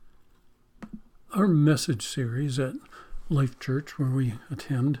Our message series at Life Church, where we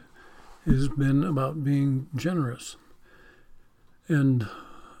attend, has been about being generous. And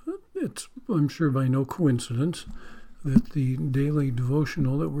it's, I'm sure by no coincidence, that the daily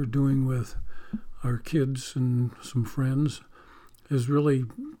devotional that we're doing with our kids and some friends has really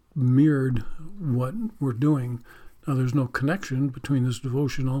mirrored what we're doing. Now, there's no connection between this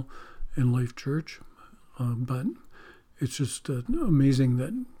devotional and Life Church, but it's just amazing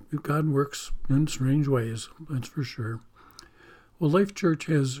that God works in strange ways, that's for sure. Well, Life Church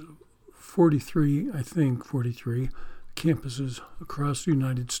has 43 campuses across the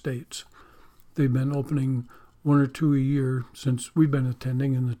United States. They've been opening one or two a year since we've been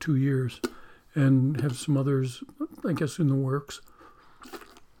attending in the 2 years, and have some others, I guess, in the works.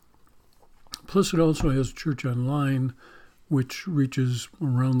 Plus, it also has Church Online, which reaches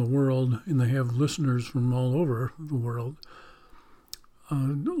around the world, and they have listeners from all over the world.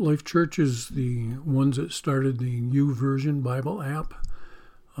 Life Church is the ones that started the YouVersion Bible app.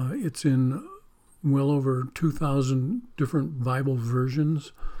 It's in well over 2,000 different Bible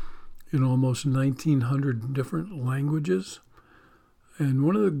versions in almost 1,900 different languages. And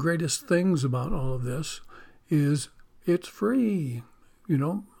one of the greatest things about all of this is it's free. You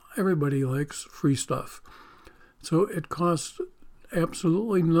know, everybody likes free stuff. So it costs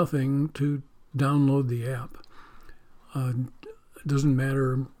absolutely nothing to download the app. It doesn't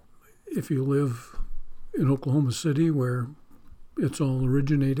matter if you live in Oklahoma City, where it's all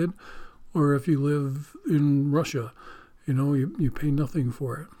originated, or if you live in Russia. You know, you pay nothing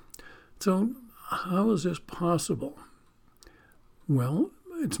for it. So how is this possible? Well,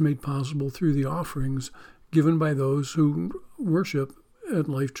 it's made possible through the offerings given by those who worship at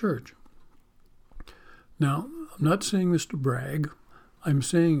Life Church. Now, I'm not saying this to brag. I'm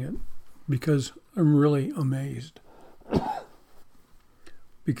saying it because I'm really amazed.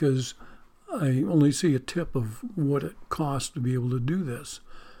 Because I only see a tip of what it costs to be able to do this.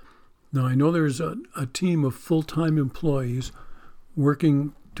 Now, I know there's a team of full-time employees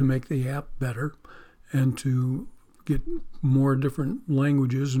working to make the app better and to get more different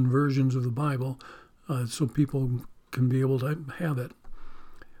languages and versions of the Bible so people can be able to have it.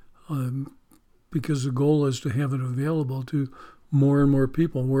 Because the goal is to have it available to more and more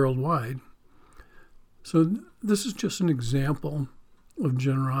people worldwide. So this is just an example of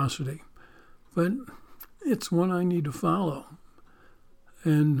generosity, but it's one I need to follow,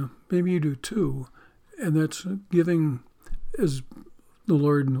 and maybe you do too, and that's giving as the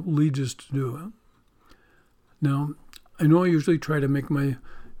Lord leads us to do it. Now, I know I usually try to make my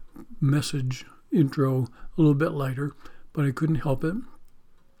message intro a little bit lighter, but I couldn't help it.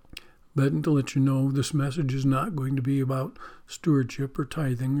 But to let you know, this message is not going to be about stewardship or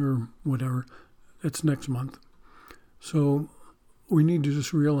tithing or whatever. That's next month. So we need to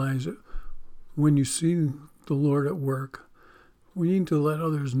just realize that when you see the Lord at work, we need to let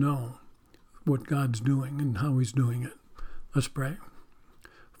others know what God's doing and how He's doing it. Let's pray.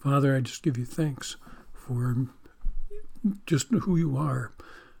 Father, I just give you thanks for just who you are.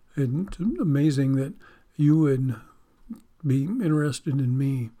 And it's amazing that you would be interested in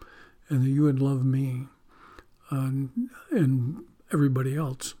me and that you would love me and everybody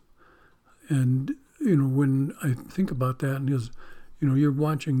else. And, you know, when I think about that, and you know, you're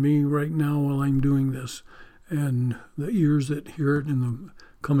watching me right now while I'm doing this, and the ears that hear it in the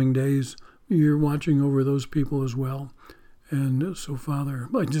coming days, you're watching over those people as well. And so, Father,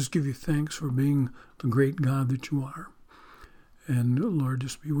 I just give you thanks for being the great God that you are. And, Lord,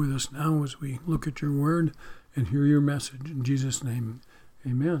 just be with us now as we look at your word and hear your message. In Jesus' name,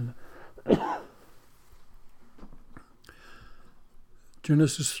 amen.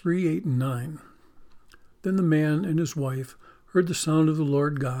 Genesis 3, 8, and 9. Then the man and his wife heard the sound of the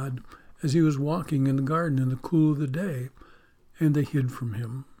Lord God as he was walking in the garden in the cool of the day, and they hid from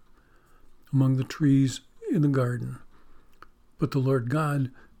him among the trees in the garden. But the Lord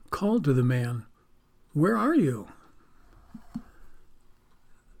God called to the man, "Where are you?"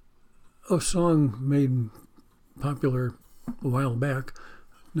 A song made popular a while back,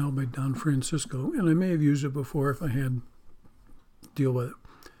 now by Don Francisco, and I may have used it before if I had to deal with it.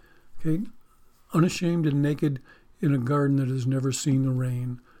 Okay, unashamed and naked in a garden that has never seen the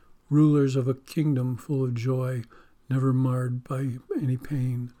rain, rulers of a kingdom full of joy, never marred by any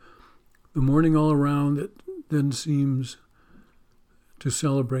pain. The morning all around it then seems to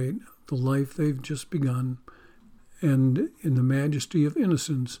celebrate the life they've just begun, and in the majesty of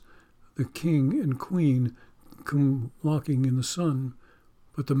innocence, the king and queen come walking in the sun.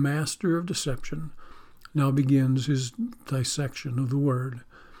 But the master of deception now begins his dissection of the word,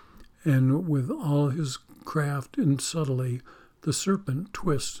 and with all his craft and subtlety, the serpent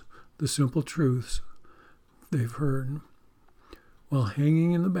twists the simple truths they've heard. While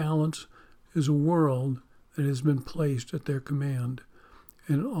hanging in the balance is a world that has been placed at their command,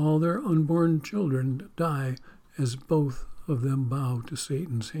 and all their unborn children die as both of them bow to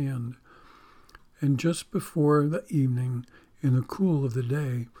Satan's hand. And just before the evening, in the cool of the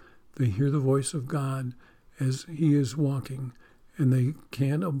day, they hear the voice of God as he is walking, and they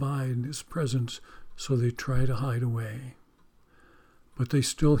can't abide his presence, so they try to hide away. But they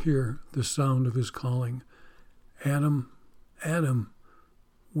still hear the sound of his calling, "Adam, Adam,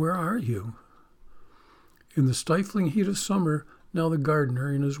 where are you?" In the stifling heat of summer, now the gardener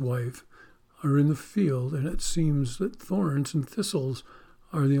and his wife are in the field, and it seems that thorns and thistles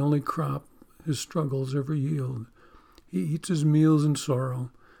are the only crop his struggles ever yield. He eats his meals in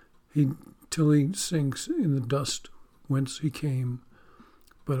sorrow, till he sinks in the dust whence he came.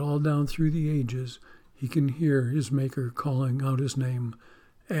 But all down through the ages, he can hear his Maker calling out his name,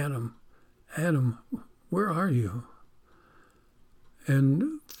 "Adam, Adam, where are you?"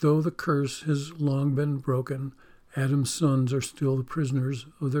 And though the curse has long been broken, Adam's sons are still the prisoners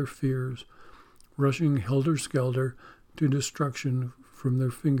of their fears, rushing helter-skelter to destruction from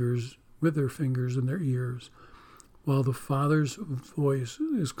their fingers, with their fingers in their ears, while the Father's voice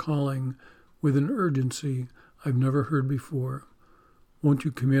is calling with an urgency I've never heard before. Won't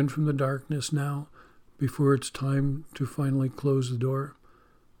you come in from the darkness now, before it's time to finally close the door?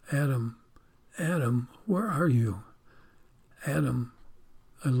 Adam, Adam, where are you? Adam,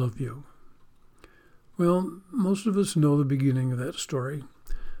 I love you. Well, most of us know the beginning of that story.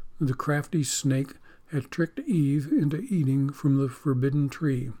 The crafty snake had tricked Eve into eating from the forbidden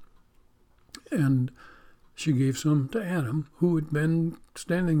tree, and she gave some to Adam, who had been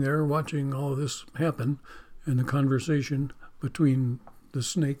standing there watching all this happen and the conversation between the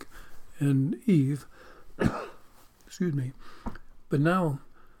snake and Eve. Excuse me. But now,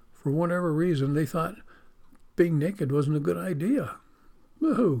 for whatever reason, they thought being naked wasn't a good idea.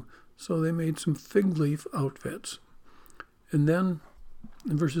 Woohoo! So they made some fig leaf outfits. And then,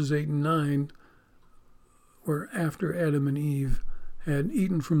 in verses 8 and 9, were after Adam and Eve had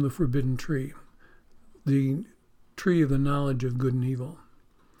eaten from the forbidden tree, the tree of the knowledge of good and evil.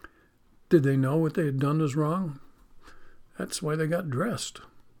 Did they know what they had done was wrong? That's why they got dressed.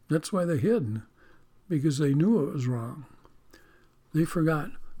 That's why they hid, because they knew it was wrong. They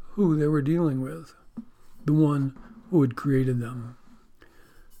forgot who they were dealing with, the one who had created them.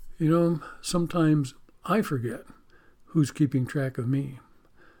 You know, sometimes I forget who's keeping track of me.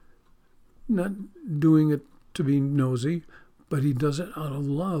 Not doing it to be nosy, but he does it out of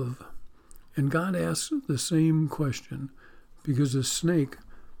love. And God asks the same question, because the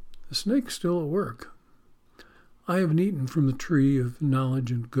snake's still at work. I haven't eaten from the tree of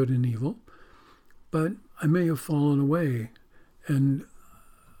knowledge of good and evil, but I may have fallen away, and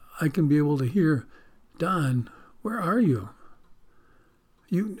I can be able to hear, "Don, where are you?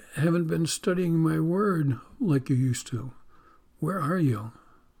 You haven't been studying my word like you used to. Where are you?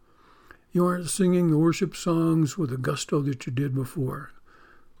 You aren't singing the worship songs with the gusto that you did before.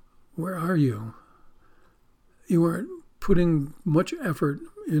 Where are you? You aren't putting much effort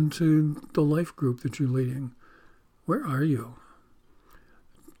into the life group that you're leading. Where are you?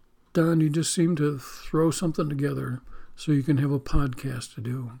 Don, you just seem to throw something together so you can have a podcast to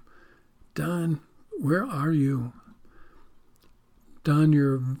do. Don, where are you? Don,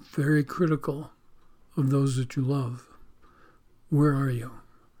 you're very critical of those that you love. Where are you?"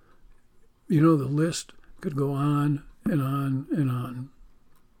 You know, the list could go on and on and on.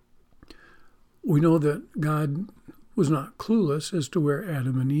 We know that God was not clueless as to where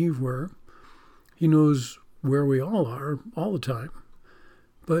Adam and Eve were. He knows where we all are all the time.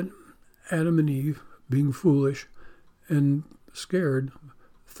 But Adam and Eve, being foolish and scared,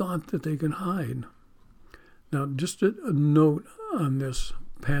 thought that they could hide. Now, just a note on this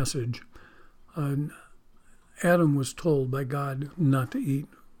passage. Adam was told by God not to eat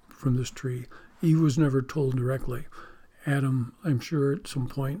from this tree. Eve was never told directly. Adam, I'm sure at some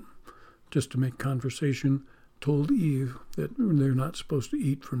point, just to make conversation, told Eve that they're not supposed to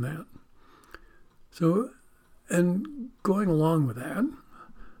eat from that. So, and going along with that,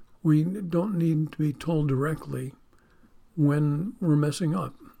 we don't need to be told directly when we're messing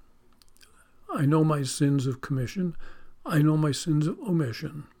up. I know my sins of commission. I know my sins of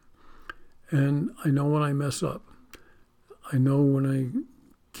omission. And I know when I mess up. I know when I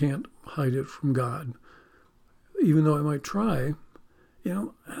can't hide it from God. Even though I might try,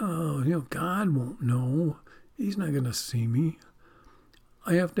 God won't know. He's not going to see me.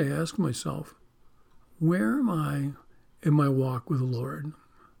 I have to ask myself, where am I in my walk with the Lord?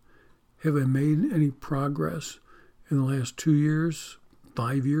 Have I made any progress in the last 2 years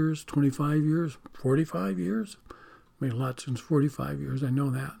 5 years, 25 years, 45 years. Made a lot since 45 years, I know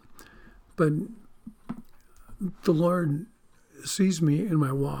that. But the Lord sees me in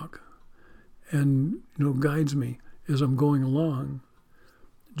my walk and guides me as I'm going along.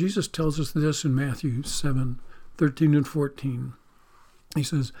 Jesus tells us this in Matthew 7:13 and 14. He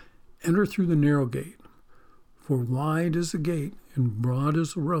says, "Enter through the narrow gate, for wide is the gate and broad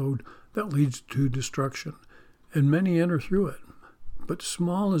is the road that leads to destruction, and many enter through it. But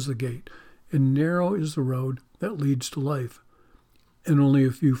small is the gate and narrow is the road that leads to life, and only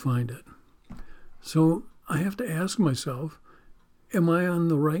a few find it." So I have to ask myself, am I on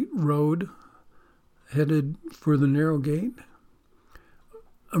the right road headed for the narrow gate?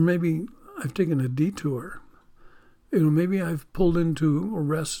 Or maybe I've taken a detour. Maybe I've pulled into a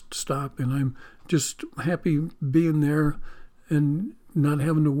rest stop and I'm just happy being there and not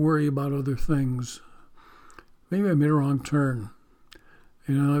having to worry about other things. Maybe I made a wrong turn.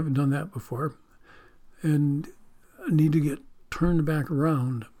 I haven't done that before. And I need to get turned back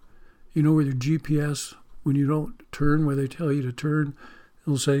around. With your GPS, when you don't turn where they tell you to turn,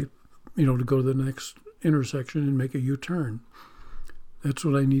 it'll say, to go to the next intersection and make a U-turn. That's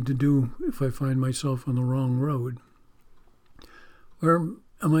what I need to do if I find myself on the wrong road. Or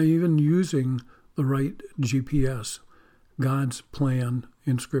am I even using the right GPS, God's plan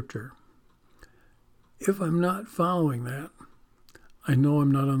in Scripture? If I'm not following that, I know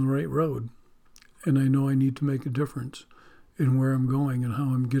I'm not on the right road, and I know I need to make a difference in where I'm going and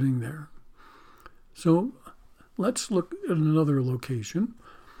how I'm getting there. So let's look at another location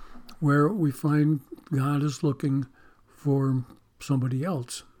where we find God is looking for somebody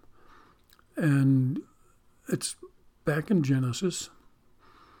else. And it's back in Genesis,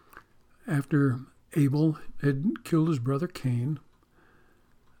 after Abel had killed his brother Cain.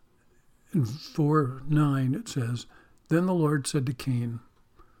 In 4:9 it says, "Then the Lord said to Cain,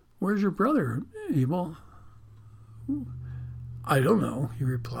 'Where's your brother, Abel?' 'I don't know,' he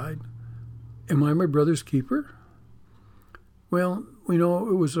replied. 'Am I my brother's keeper?'" Well, we know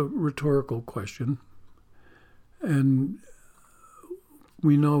it was a rhetorical question. And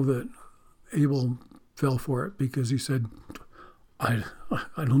we know that Abel fell for it because he said, I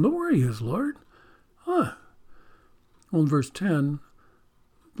don't know where he is, Lord. Well, in verse 10,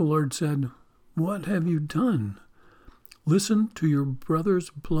 the Lord said, "What have you done? Listen to your brother's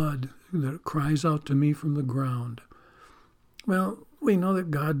blood that cries out to me from the ground." Well, we know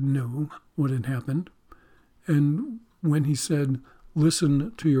that God knew what had happened. And when he said,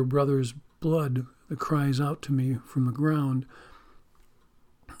 "Listen to your brother's blood that cries out to me from the ground,"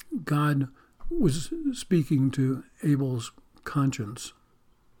 God was speaking to Abel's conscience.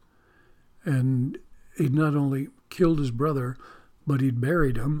 And he'd not only killed his brother, but he'd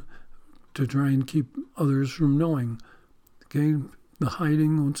buried him to try and keep others from knowing. Okay, the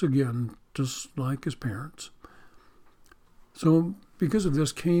hiding once again, just like his parents. So because of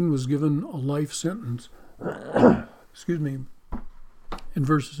this, Cain was given a life sentence. Excuse me. In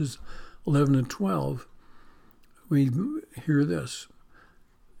verses 11 and 12, we hear this.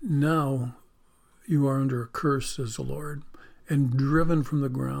 "Now you are under a curse, says the Lord, and driven from the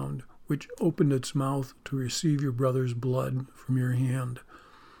ground, which opened its mouth to receive your brother's blood from your hand.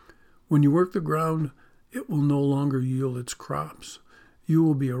 When you work the ground, it will no longer yield its crops. You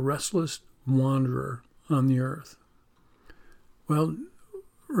will be a restless wanderer on the earth." Well,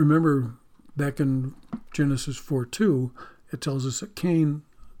 remember back in Genesis 4:2, it tells us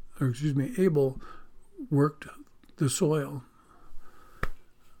that Abel worked the soil.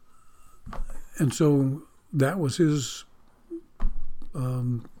 And so that was his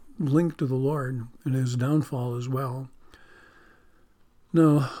link to the Lord and his downfall as well.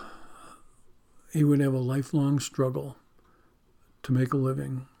 No, he would have a lifelong struggle to make a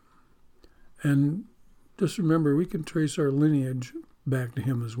living. And just remember, we can trace our lineage back to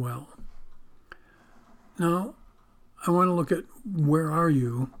him as well. Now, I want to look at where are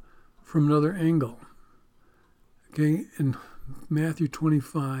you from another angle. Okay, in Matthew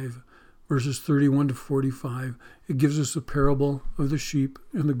 25, verses 31 to 45, it gives us a parable of the sheep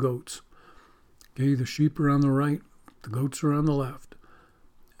and the goats. Okay, the sheep are on the right, the goats are on the left.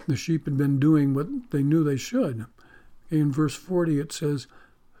 The sheep had been doing what they knew they should. In verse 40, it says,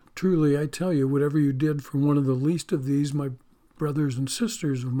 "Truly, I tell you, whatever you did for one of the least of these, my brothers and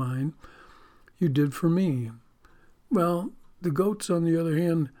sisters of mine, you did for me." Well, the goats, on the other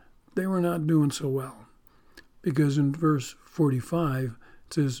hand, they were not doing so well. Because in verse 45,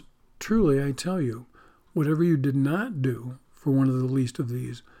 it says, "Truly, I tell you, whatever you did not do for one of the least of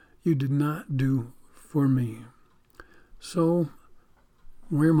these, you did not do for me." So,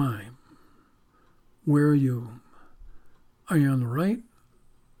 where am I? Where are you? Are you on the right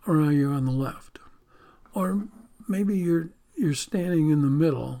or are you on the left? Or maybe you're standing in the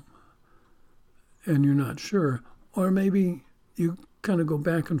middle and you're not sure. Or maybe you kind of go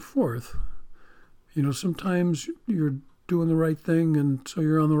back and forth. Sometimes you're doing the right thing and so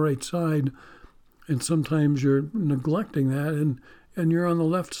you're on the right side, and sometimes you're neglecting that and you're on the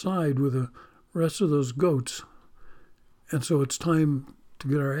left side with the rest of those goats. And so it's time to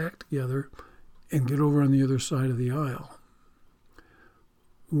get our act together and get over on the other side of the aisle.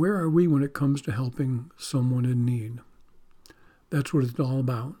 Where are we when it comes to helping someone in need? That's what it's all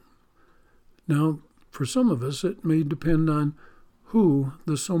about. Now, for some of us, it may depend on who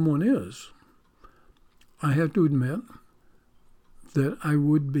the someone is. I have to admit that I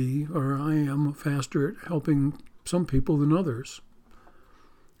would be, or I am, faster at helping some people than others.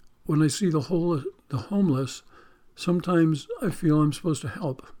 When I see the homeless, sometimes I feel I'm supposed to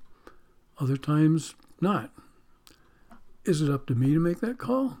help. Other times, not. Is it up to me to make that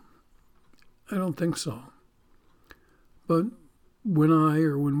call? I don't think so. But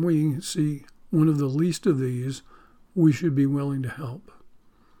when we see one of the least of these, we should be willing to help.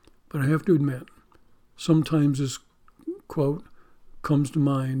 But I have to admit, sometimes this quote comes to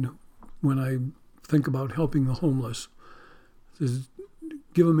mind when I think about helping the homeless. It says,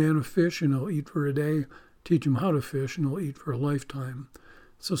 give a man a fish and he'll eat for a day. Teach him how to fish and he'll eat for a lifetime.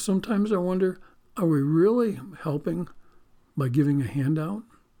 So sometimes I wonder, are we really helping by giving a handout?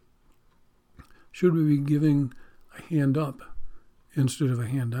 Should we be giving a hand up instead of a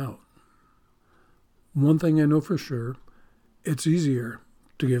handout? One thing I know for sure, it's easier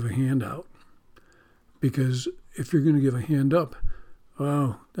to give a handout. Because if you're going to give a hand up,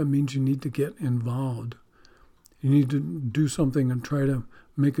 that means you need to get involved. You need to do something and try to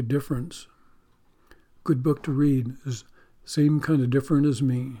make a difference. Good book to read is Same Kind of Different as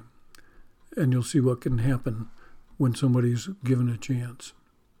Me. And you'll see what can happen when somebody's given a chance.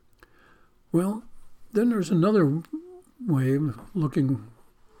 Well, then there's another way of looking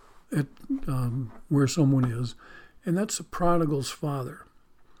at where someone is, and that's the prodigal's father.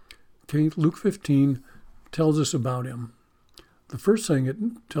 Okay, Luke 15 tells us about him. The first thing it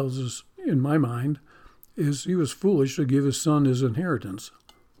tells us, in my mind, is he was foolish to give his son his inheritance.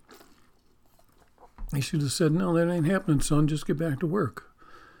 He should have said, no, that ain't happening, son, just get back to work.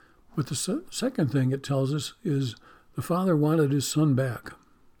 But the second thing it tells us is the father wanted his son back.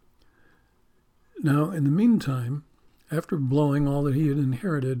 Now, in the meantime, after blowing all that he had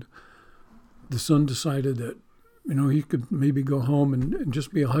inherited, the son decided that, he could maybe go home and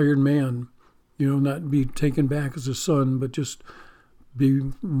just be a hired man, not be taken back as a son, but just be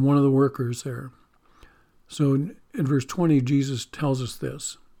one of the workers there. So in verse 20, Jesus tells us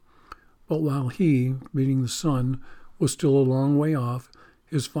this. But while he, meaning the son, was still a long way off,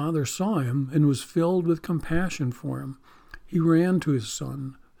 his father saw him and was filled with compassion for him. He ran to his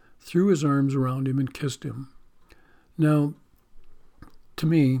son, threw his arms around him, and kissed him. Now, to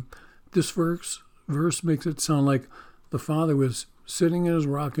me, this verse makes it sound like the father was sitting in his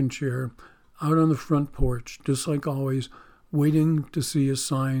rocking chair out on the front porch, just like always, waiting to see a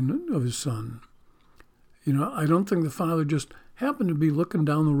sign of his son. I don't think the father just happened to be looking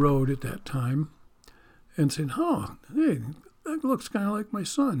down the road at that time and said, hey, that looks kind of like my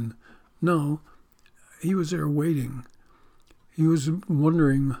son. No, he was there waiting. He was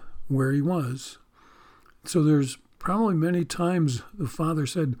wondering where he was. So there's probably many times the father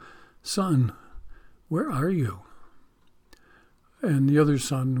said, son, where are you? And the other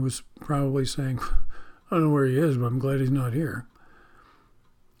son was probably saying, I don't know where he is, but I'm glad he's not here.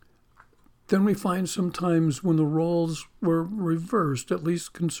 Then we find sometimes when the roles were reversed, at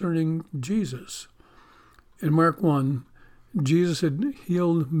least concerning Jesus. In Mark 1, Jesus had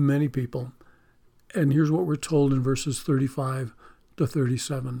healed many people. And here's what we're told in verses 35 to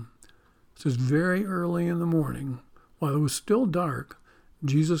 37. It says, very early in the morning, while it was still dark,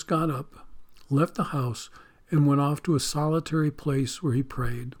 Jesus got up, left the house, and went off to a solitary place where he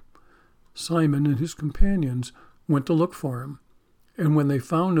prayed. Simon and his companions went to look for him. And when they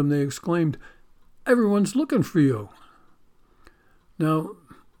found him, they exclaimed, everyone's looking for you. Now,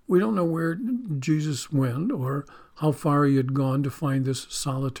 we don't know where Jesus went or how far he had gone to find this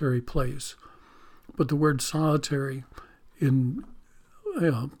solitary place. But the word solitary in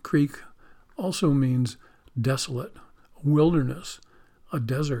Greek also means desolate, a wilderness, a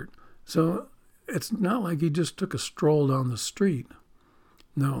desert. So it's not like he just took a stroll down the street.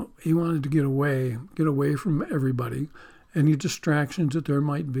 No, he wanted to get away from everybody, any distractions that there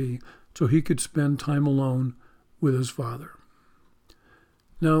might be, so he could spend time alone with his father.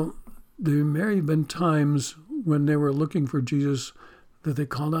 Now, there may have been times when they were looking for Jesus that they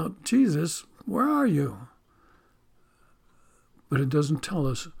called out, Jesus, where are you? but it doesn't tell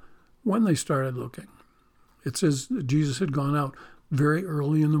us when they started looking. It says that Jesus had gone out very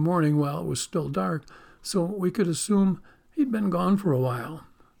early in the morning while it was still dark, so we could assume he'd been gone for a while.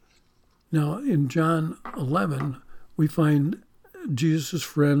 Now, in John 11, we find Jesus'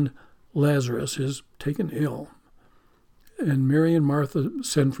 friend Lazarus is taken ill, and Mary and Martha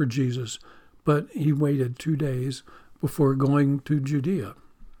sent for Jesus, but he waited 2 days before going to Judea.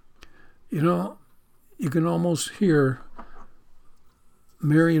 You know, you can almost hear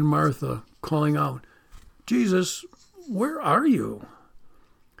Mary and Martha calling out, "Jesus, where are you?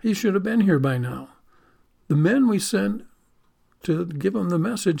 He should have been here by now. The men we sent to give him the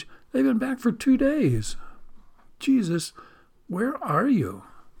message, they've been back for 2 days. Jesus, where are you?"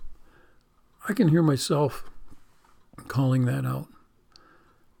 I can hear myself calling that out.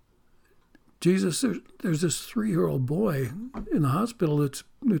 Jesus, there's this 3-year-old boy in the hospital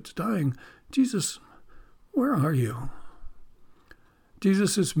that's dying. Jesus, where are you?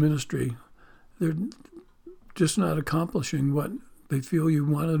 Jesus' ministry, they're just not accomplishing what they feel you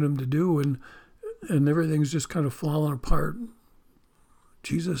wanted them to do, and everything's just kind of falling apart.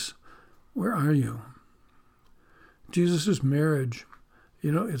 Jesus, where are you? Jesus' marriage,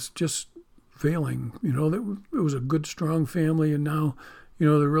 it's just failing. It was a good, strong family, and now,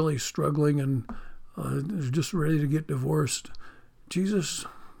 they're really struggling, and they're just ready to get divorced. Jesus,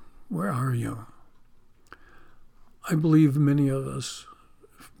 where are you? I believe many of us,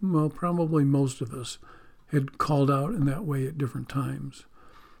 well, probably most of us, had called out in that way at different times.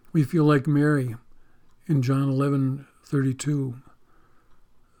 We feel like Mary in John 11:32,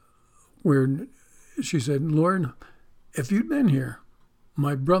 where she said, "Lord, if you'd been here,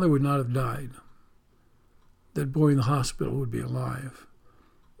 my brother would not have died. That boy in the hospital would be alive.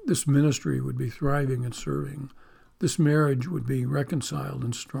 This ministry would be thriving and serving. This marriage would be reconciled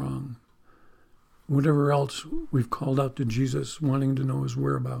and strong." Whatever else we've called out to Jesus, wanting to know his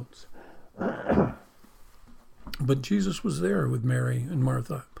whereabouts. But Jesus was there with Mary and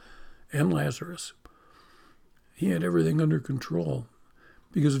Martha and Lazarus. He had everything under control,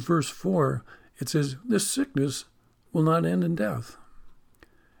 because in verse 4, it says, "This sickness will not end in death."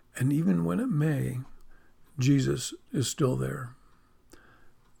 And even when it may, Jesus is still there.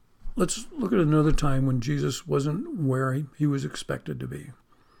 Let's look at another time when Jesus wasn't where he was expected to be.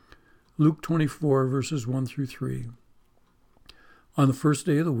 Luke 24, verses 1 through 3. On the first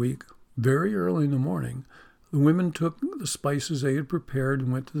day of the week, very early in the morning, the women took the spices they had prepared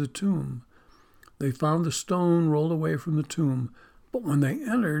and went to the tomb. They found the stone rolled away from the tomb, but when they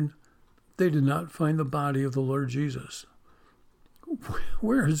entered, they did not find the body of the Lord Jesus.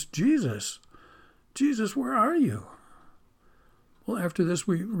 Where is Jesus? Jesus, where are you? Well, after this,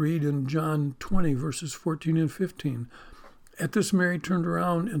 we read in John 20, verses 14 and 15. At this, Mary turned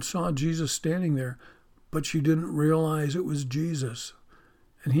around and saw Jesus standing there, but she didn't realize it was Jesus.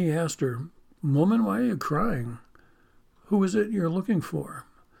 And he asked her, "Woman, why are you crying? Who is it you're looking for?"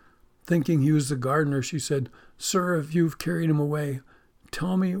 Thinking he was the gardener, she said, "Sir, if you've carried him away,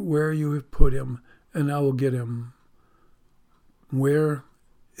 tell me where you have put him, and I will get him." Where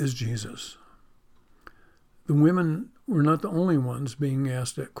is Jesus? The women were not the only ones being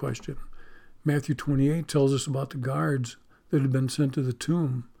asked that question. Matthew 28 tells us about the guards that had been sent to the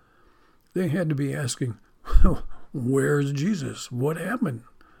tomb. They had to be asking, "Where's Jesus? What happened?"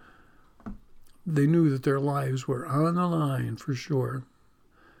 They knew that their lives were on the line for sure.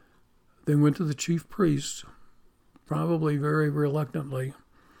 They went to the chief priests, probably very reluctantly,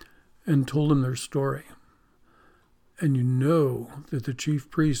 and told him their story. And you know that the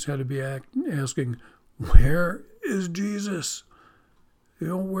chief priests had to be asking, "Where is Jesus?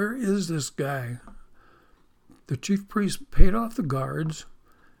 Where is this guy?" The chief priests paid off the guards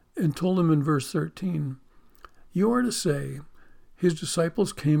and told him in verse 13, "You are to say, his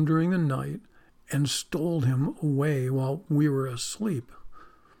disciples came during the night and stole him away while we were asleep."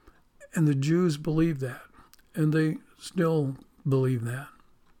 And the Jews believed that, and they still believe that.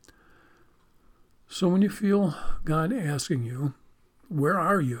 So when you feel God asking you, "Where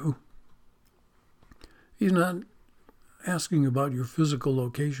are you?" He's not asking about your physical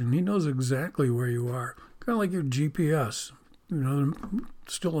location. He knows exactly where you are. Kind of like your GPS.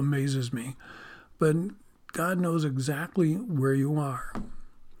 Still amazes me. But God knows exactly where you are.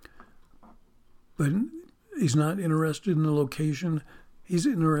 But he's not interested in the location. He's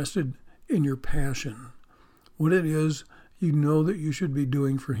interested in your passion. What it is you know that you should be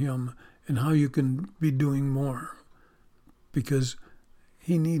doing for him, and how you can be doing more. Because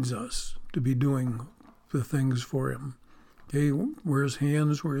he needs us to be doing the things for him. Okay, we're his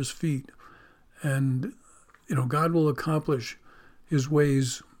hands, we're his feet. And, God will accomplish his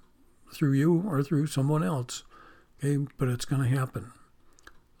ways through you or through someone else. Okay, but it's going to happen.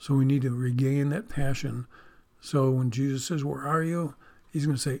 So we need to regain that passion. So when Jesus says, "Where are you?" He's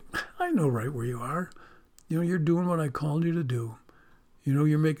going to say, "I know right where you are. You're doing what I called you to do.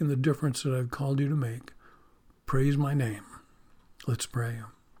 You're making the difference that I've called you to make. Praise my name." Let's pray.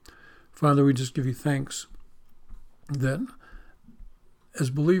 Father, we just give you thanks that as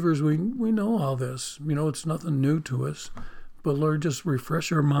believers, we know all this. It's nothing new to us. But Lord, just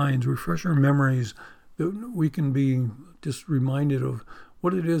refresh our minds, refresh our memories, that we can be just reminded of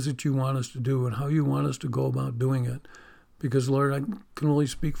what it is that you want us to do and how you want us to go about doing it. Because, Lord, I can only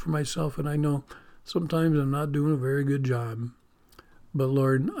speak for myself, and I know sometimes I'm not doing a very good job. But,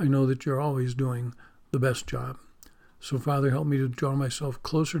 Lord, I know that you're always doing the best job. So, Father, help me to draw myself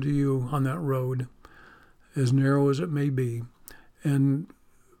closer to you on that road, as narrow as it may be, and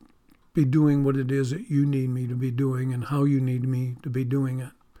be doing what it is that you need me to be doing and how you need me to be doing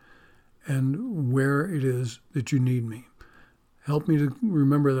it, and where it is that you need me. Help me to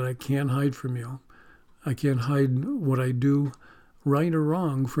remember that I can't hide from you. I can't hide what I do, right or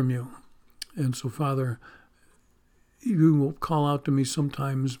wrong, from you. And so, Father, you will call out to me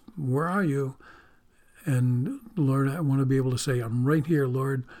sometimes, "Where are you?" And Lord, I want to be able to say, "I'm right here,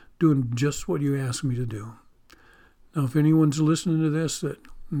 Lord, doing just what you asked me to do." Now, if anyone's listening to this that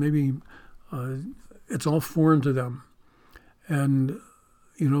maybe it's all foreign to them, and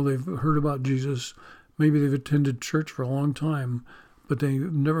they've heard about Jesus, maybe they've attended church for a long time, but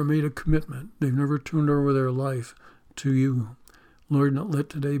they've never made a commitment. They've never turned over their life to you. Lord, let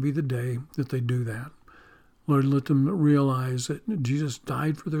today be the day that they do that. Lord, let them realize that Jesus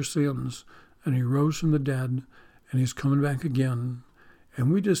died for their sins, and he rose from the dead, and he's coming back again.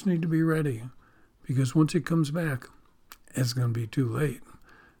 And we just need to be ready, because once he comes back, it's going to be too late.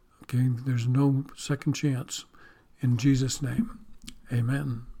 Okay, there's no second chance. In Jesus' name,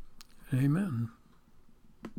 amen. Amen.